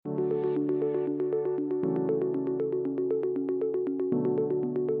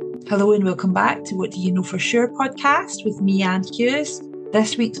Hello and welcome back to What Do You Know For Sure podcast with me, Anne Hughes.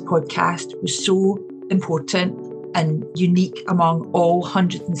 This week's podcast was so important and unique among all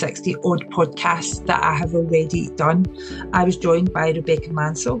 160 odd podcasts that I have already done. I was joined by Rebecca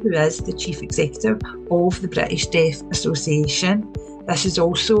Mansell, who is the Chief Executive of the British Deaf Association. This is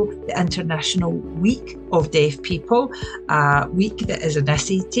also the International Week of Deaf People, a week that is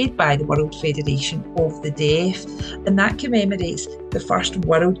initiated by the World Federation of the Deaf, and that commemorates the first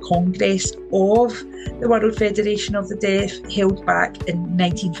World Congress of the World Federation of the Deaf, held back in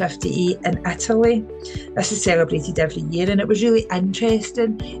 1958 in Italy. This is celebrated every year, and it was really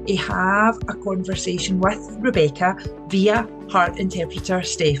interesting to have a conversation with Rebecca via her interpreter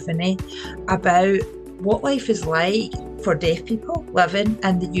Stephanie about what life is like for deaf people living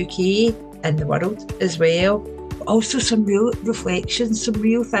in the UK and the world as well. But also some real reflections, some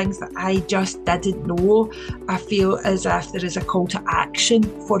real things that I just didn't know. I feel as if there is a call to action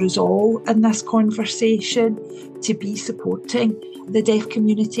for us all in this conversation to be supporting the deaf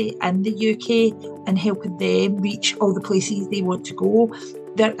community in the UK and helping them reach all the places they want to go.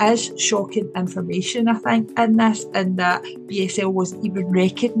 There is shocking information, I think, in this, and that BSL wasn't even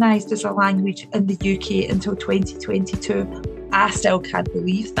recognised as a language in the UK until 2022. I still can't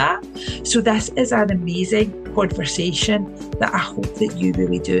believe that. So this is an amazing conversation that I hope that you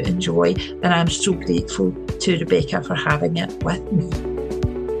really do enjoy, and I'm so grateful to Rebecca for having it with me.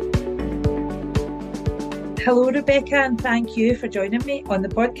 Hello, Rebecca, and thank you for joining me on the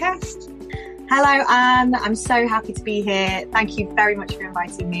podcast. Hello, Anne. I'm so happy to be here. Thank you very much for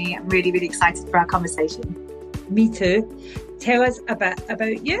inviting me. I'm really, really excited for our conversation. Me too. Tell us a bit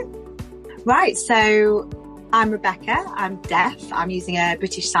about you. Right. So I'm Rebecca. I'm deaf. I'm using a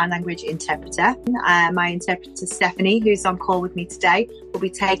British Sign Language interpreter. My interpreter, Stephanie, who's on call with me today, will be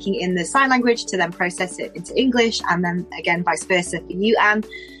taking in the sign language to then process it into English, and then again, vice versa for you, Anne.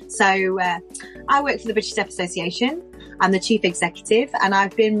 So I work for the British Deaf Association. I'm the Chief Executive, and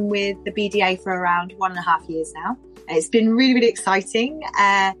I've been with the BDA for around 1.5 years now. It's been really, really exciting.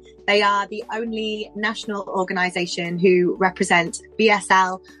 They are the only national organisation who represent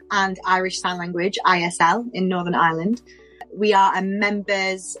BSL and Irish Sign Language, ISL, in Northern Ireland. We are a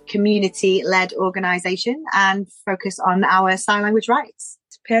members community-led organisation and focus on our sign language rights.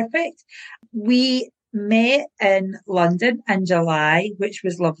 Perfect. We met in London in July, which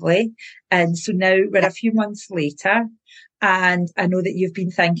was lovely. And so now we're a few months later, and I know that you've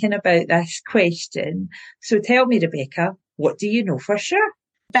been thinking about this question. So tell me, Rebecca, what do you know for sure?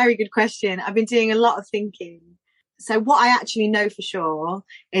 Very good question. I've been doing a lot of thinking. So what I actually know for sure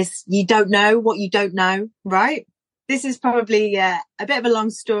is you don't know what you don't know, right? This is probably a bit of a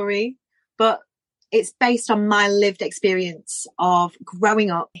long story, but it's based on my lived experience of growing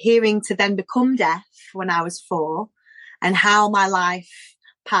up, hearing to then become deaf when I was 4, and how my life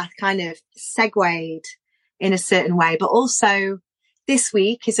path kind of segued in a certain way. But also this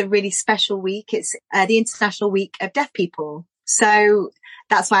week is a really special week. It's the International Week of Deaf People. So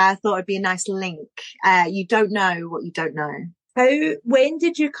that's why I thought it'd be a nice link. You don't know what you don't know. When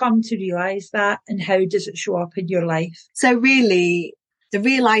did you come to realise that, and how does it show up in your life? So really, the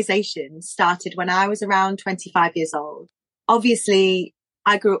realisation started when I was around 25 years old. Obviously,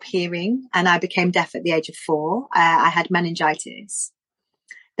 I grew up hearing and I became deaf at the age of 4. I had meningitis.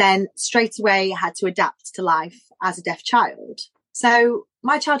 Then straight away I had to adapt to life as a deaf child. So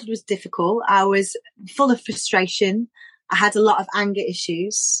my childhood was difficult. I was full of frustration. I had a lot of anger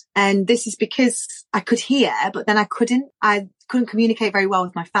issues. And this is because I could hear, but then I couldn't communicate very well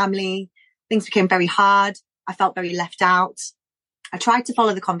with my family. Things became very hard. I felt very left out. I tried to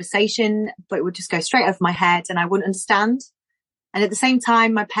follow the conversation, but it would just go straight over my head and I wouldn't understand. And at the same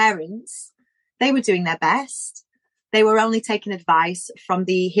time, my parents, they were doing their best. They were only taking advice from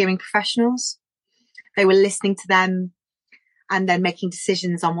the hearing professionals. They were listening to them and then making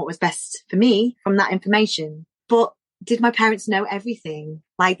decisions on what was best for me from that information. But did my parents know everything?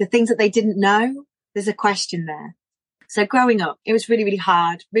 Like the things that they didn't know, there's a question there. So growing up, it was really, really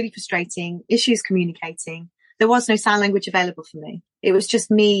hard, really frustrating, issues communicating. There was no sign language available for me. It was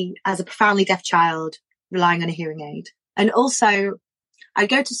just me as a profoundly deaf child relying on a hearing aid. And also I'd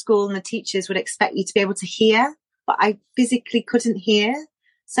go to school and the teachers would expect you to be able to hear, but I physically couldn't hear.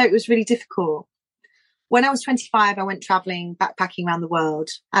 So it was really difficult. When I was 25, I went traveling, backpacking around the world,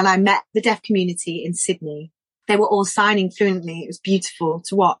 and I met the deaf community in Sydney. They were all signing fluently. It was beautiful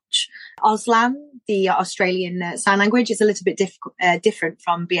to watch. Auslan, the Australian sign language, is a little bit different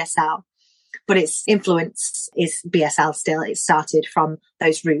from BSL, but its influence is BSL still. It started from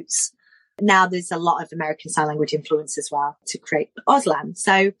those roots. Now there's a lot of American Sign Language influence as well to create Auslan.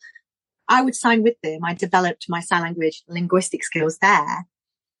 So I would sign with them. I developed my sign language linguistic skills there.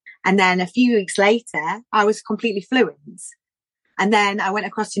 And then a few weeks later, I was completely fluent. And then I went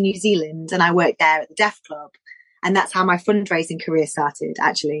across to New Zealand and I worked there at the Deaf Club. And that's how my fundraising career started,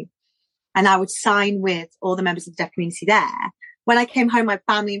 actually. And I would sign with all the members of the deaf community there. When I came home, my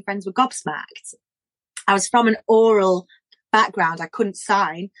family and friends were gobsmacked. I was from an oral background. I couldn't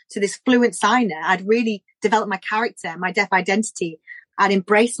sign, to this fluent signer. I'd really developed my character, my deaf identity. I'd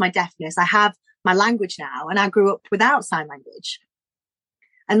embraced my deafness. I have my language now, and I grew up without sign language.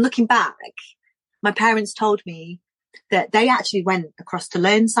 And looking back, my parents told me that they actually went across to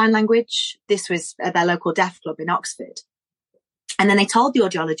learn sign language. This was at their local deaf club in Oxford. And then they told the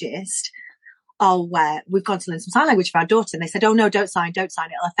audiologist, oh, we've gone to learn some sign language for our daughter. And they said, oh, no, don't sign. It'll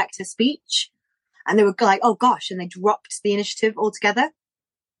affect her speech. And they were like, oh, gosh. And they dropped the initiative altogether.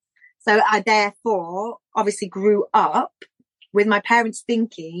 So I therefore obviously grew up with my parents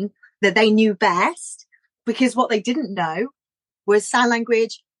thinking that they knew best, because what they didn't know was sign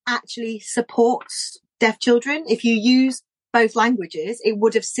language actually supports deaf children. If you use both languages, it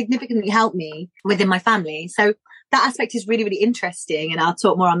would have significantly helped me within my family. So that aspect is really, really interesting. And I'll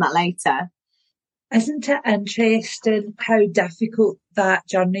talk more on that later. Isn't it interesting how difficult that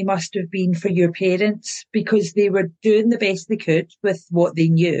journey must have been for your parents, because they were doing the best they could with what they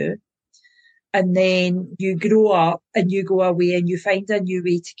knew. And then you grow up and you go away and you find a new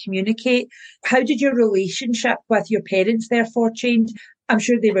way to communicate. How did your relationship with your parents therefore change? I'm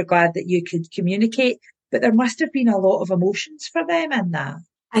sure they were glad that you could communicate, but there must have been a lot of emotions for them in that.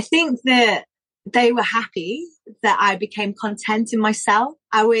 I think that they were happy that I became content in myself.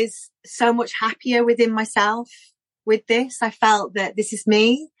 I was so much happier within myself with this. I felt that this is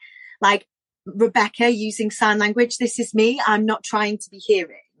me, like Rebecca using sign language. This is me. I'm not trying to be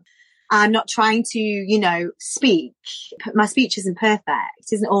hearing. I'm not trying to, speak. My speech isn't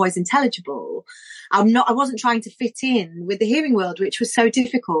perfect, isn't always intelligible. I wasn't trying to fit in with the hearing world, which was so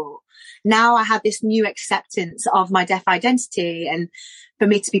difficult. Now I had this new acceptance of my deaf identity, and for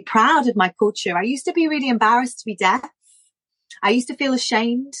me to be proud of my culture. I used to be really embarrassed to be deaf. I used to feel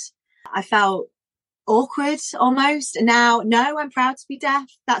ashamed. I felt awkward almost. And now, no, I'm proud to be deaf.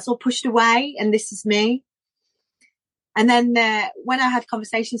 That's all pushed away, and this is me. And then when I had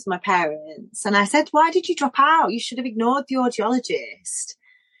conversations with my parents and I said, why did you drop out? You should have ignored the audiologist.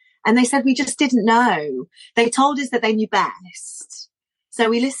 And they said, we just didn't know. They told us that they knew best. So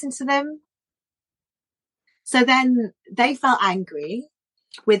we listened to them. So then they felt angry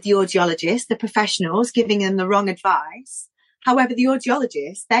with the audiologist, the professionals, giving them the wrong advice. However, the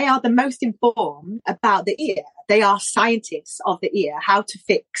audiologists, they are the most informed about the ear. They are scientists of the ear, how to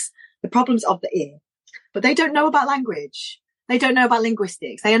fix the problems of the ear. But they don't know about language. They don't know about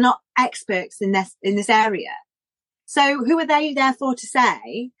linguistics. They are not experts in this area. So who are they therefore to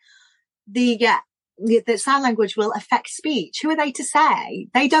say that sign language will affect speech? Who are they to say?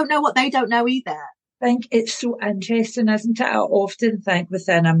 They don't know what they don't know either. I think it's so interesting, isn't it? I often think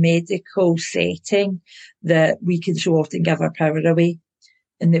within a medical setting that we can so often give our power away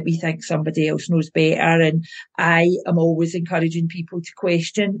and that we think somebody else knows better. And I am always encouraging people to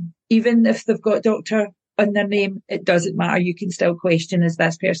question, even if they've got doctor on their name, it doesn't matter. You can still question, is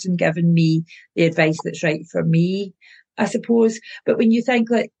this person giving me the advice that's right for me, I suppose. But when you think,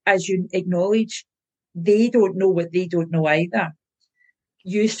 like, as you acknowledge, they don't know what they don't know either.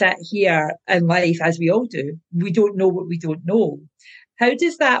 You sit here in life, as we all do, we don't know what we don't know. How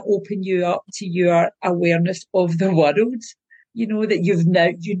does that open you up to your awareness of the world? You know that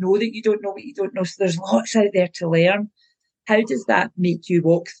that you don't know what you don't know. So there's lots out there to learn. How does that make you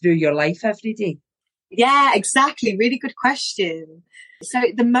walk through your life every day? Yeah, exactly. Really good question. So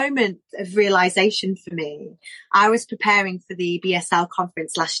the moment of realization for me, I was preparing for the BSL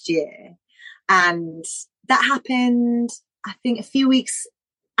conference last year, and that happened, I think, a few weeks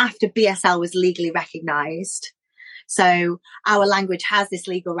after BSL was legally recognized. So our language has this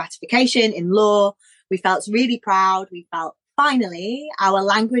legal ratification in law. We felt really proud. We felt finally our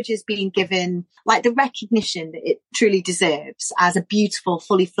language is being given like the recognition that it truly deserves as a beautiful,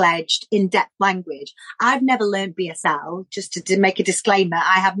 fully fledged, in-depth language. I've never learned BSL, just to make a disclaimer.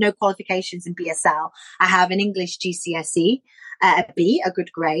 I have no qualifications in BSL. I have an English GCSE, a B, a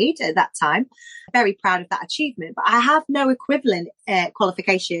good grade at that time. Very proud of that achievement, but I have no equivalent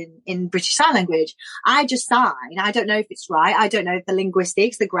qualification in British Sign Language. I just sign. I don't know if it's right. I don't know if the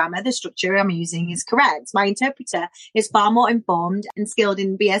linguistics, the grammar, the structure I'm using is correct. My interpreter is far more informed and skilled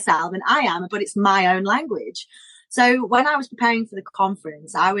in BSL than I am, but it's my own language. So when I was preparing for the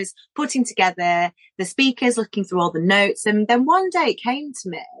conference, I was putting together the speakers, looking through all the notes, and then one day it came to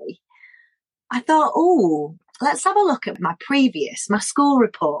me. I thought, let's have a look at my school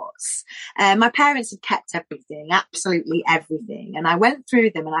reports. My parents had kept everything, absolutely everything. And I went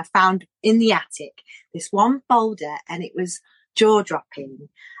through them and I found in the attic this one folder, and it was jaw-dropping,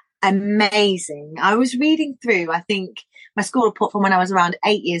 amazing. I was reading through, I think, my school report from when I was around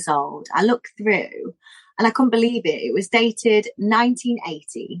 8 years old. I looked through and I couldn't believe it. It was dated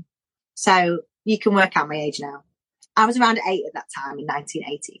 1980. So you can work out my age now. I was around 8 at that time in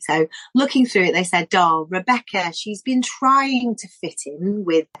 1980. So looking through it, they said, oh, Rebecca, she's been trying to fit in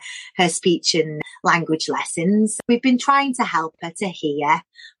with her speech and language lessons. We've been trying to help her to hear,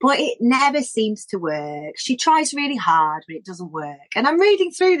 but it never seems to work. She tries really hard, but it doesn't work. And I'm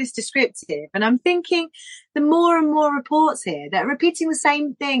reading through this descriptive and I'm thinking the more and more reports here that are repeating the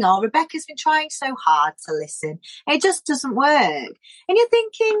same thing. Oh, Rebecca's been trying so hard to listen. It just doesn't work. And you're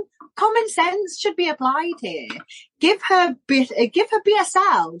thinking common sense should be applied here. Give her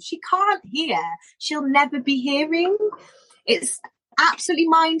BSL. She can't hear. She'll never be hearing. It's absolutely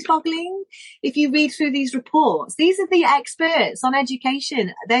mind-boggling. If you read through these reports, these are the experts on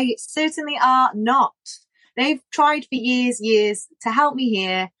education. They certainly are not. They've tried for years to help me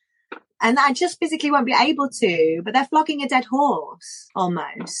here, and I just physically won't be able to, but they're flogging a dead horse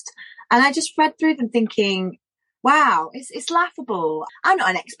almost. And I just read through them thinking, wow, it's laughable. I'm not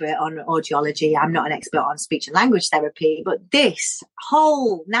an expert on audiology. I'm not an expert on speech and language therapy, but this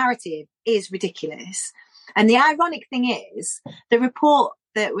whole narrative is ridiculous. And the ironic thing is, the report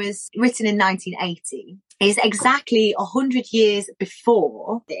that was written in 1980 is exactly 100 years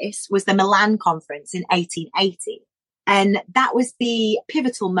before this was the Milan Conference in 1880. And that was the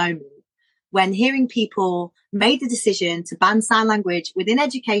pivotal moment when hearing people made the decision to ban sign language within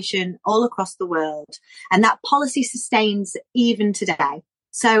education all across the world. And that policy sustains even today.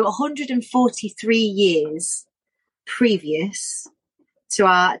 So 143 years previous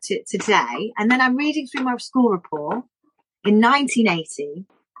to today. And then I'm reading through my school report in 1980.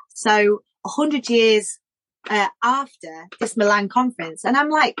 So 100 years after this Milan conference. And I'm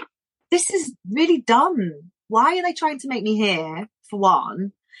like, this is really dumb. Why are they trying to make me hear, for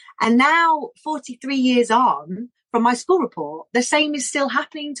one? And now, 43 years on from my school report, the same is still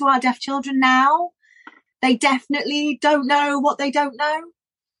happening to our deaf children now. They definitely don't know what they don't know.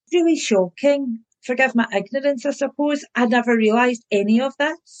 Really shocking. Forgive my ignorance, I suppose. I never realised any of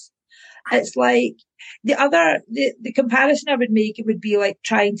this. It's like the comparison I would make, it would be like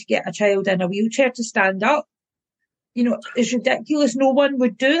trying to get a child in a wheelchair to stand up. You know, it's ridiculous. No one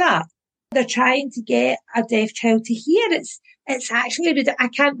would do that. They're trying to get a deaf child to hear. It's actually, I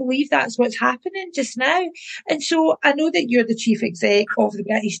can't believe that's what's happening just now. And so I know that you're the chief exec of the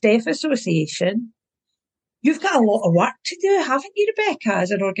British Deaf Association. You've got a lot of work to do, haven't you, Rebecca,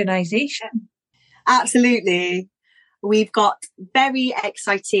 as an organisation? Absolutely. We've got very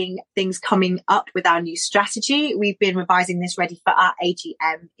exciting things coming up with our new strategy. We've been revising this ready for our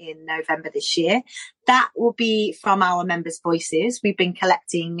AGM in November this year. That will be from our members' voices. We've been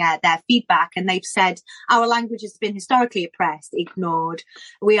collecting their feedback, and they've said our language has been historically oppressed, ignored.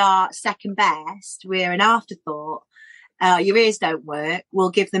 We are second best. We're an afterthought. Your ears don't work. We'll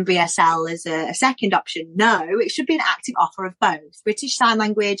give them BSL as a second option. No, it should be an active offer of both British Sign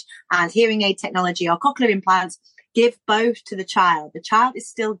Language and hearing aid technology or cochlear implants. Give both to the child. The child is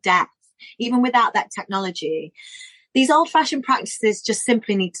still deaf, even without that technology. These old-fashioned practices just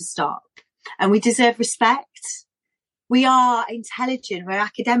simply need to stop. And we deserve respect. We are intelligent. We're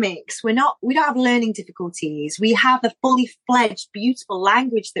academics. We don't have learning difficulties. We have a fully fledged, beautiful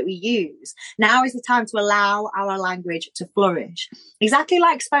language that we use. Now is the time to allow our language to flourish. Exactly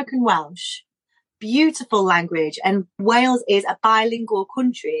like spoken Welsh. Beautiful language. And Wales is a bilingual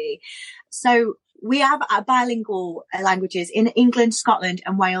country. So we have bilingual languages in England, Scotland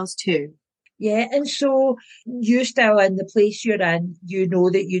and Wales too. Yeah, and so you still in the place you're in, you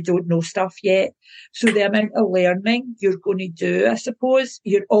know that you don't know stuff yet. So the amount of learning you're going to do, I suppose,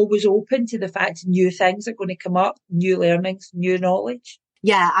 you're always open to the fact new things are going to come up, new learnings, new knowledge.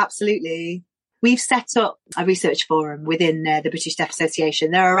 Yeah, absolutely. We've set up a research forum within the British Deaf Association.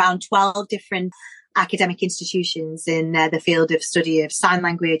 There are around 12 different academic institutions in the field of study of sign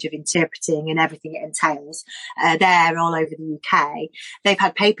language, of interpreting and everything it entails. They're all over the UK. They've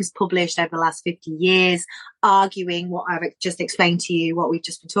had papers published over the last 50 years arguing what I've just explained to you, what we've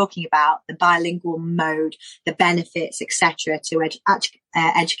just been talking about, the bilingual mode, the benefits, etc., to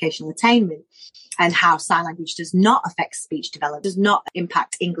educational attainment, and how sign language does not affect speech development, does not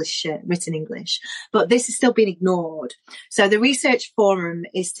impact English, written English. But this is still being ignored. So the research forum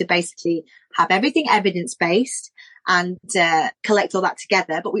is to basically have everything evidence-based and collect all that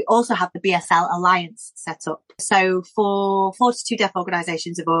together. But we also have the BSL Alliance set up. So 42 deaf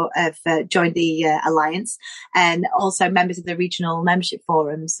organisations have joined the Alliance, and also members of the regional membership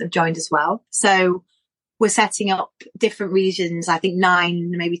forums have joined as well. So we're setting up different regions, I think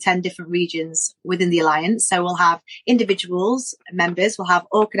 9, maybe 10 different regions within the Alliance. So we'll have individuals members, we'll have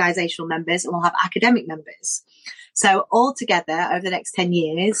organisational members, and we'll have academic members. So all together over the next 10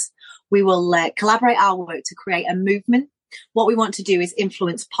 years, we will collaborate our work to create a movement. What we want to do is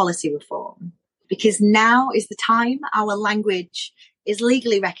influence policy reform, because now is the time. Our language is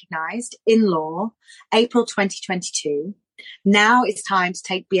legally recognised in law, April 2022. Now it's time to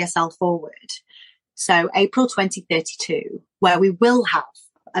take BSL forward. So April 2032, where we will have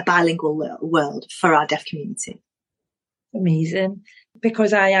a bilingual world for our deaf community. Amazing.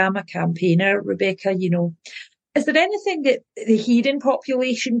 Because I am a campaigner, Rebecca, is there anything that the hearing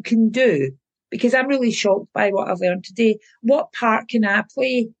population can do? Because I'm really shocked by what I've learned today. What part can I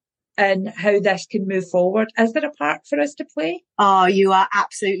play in how this can move forward? Is there a part for us to play? Oh, you are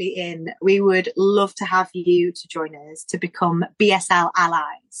absolutely in. We would love to have you to join us to become BSL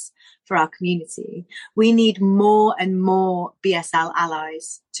allies for our community. We need more and more BSL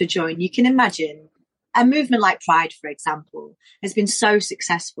allies to join. You can imagine a movement like Pride, for example, has been so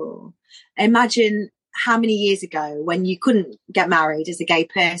successful. Imagine how many years ago when you couldn't get married as a gay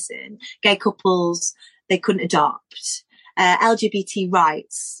person, gay couples, they couldn't adopt. LGBT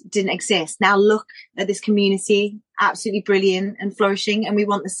rights didn't exist. Now look at this community, absolutely brilliant and flourishing, and we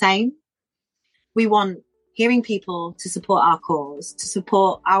want the same. We want hearing people to support our cause, to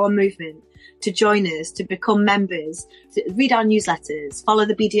support our movement, to join us, to become members, to read our newsletters, follow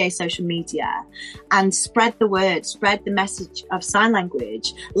the BDA social media, and spread the word, spread the message of sign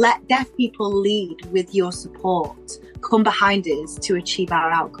language. Let deaf people lead with your support. Come behind us to achieve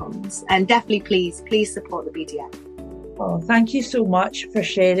our outcomes. And definitely, please support the BDA. Oh, thank you so much for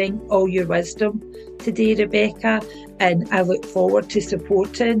sharing all your wisdom today, Rebecca. And I look forward to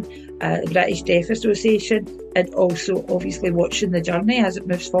supporting the British Deaf Association and also obviously watching the journey as it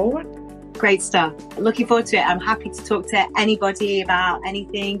moves forward. Great stuff. Looking forward to it. I'm happy to talk to anybody about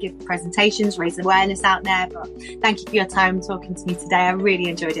anything, give presentations, raise awareness out there. But thank you for your time talking to me today. I really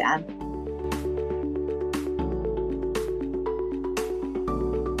enjoyed it, Anne.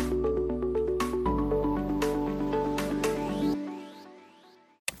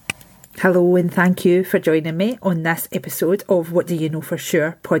 Hello and thank you for joining me on this episode of What Do You Know For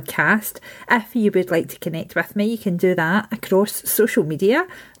Sure podcast. If you would like to connect with me, you can do that across social media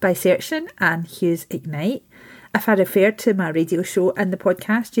by searching Anne Hughes Ignite. If I referred to my radio show and the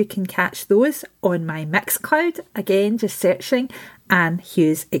podcast, you can catch those on my Mixcloud. Again, just searching Anne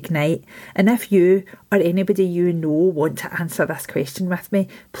Hughes Ignite. And if you or anybody you know want to answer this question with me,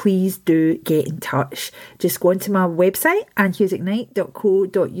 please do get in touch. Just go onto my website,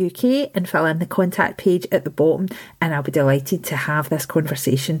 annehughesignite.co.uk, and fill in the contact page at the bottom, and I'll be delighted to have this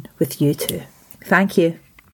conversation with you too. Thank you.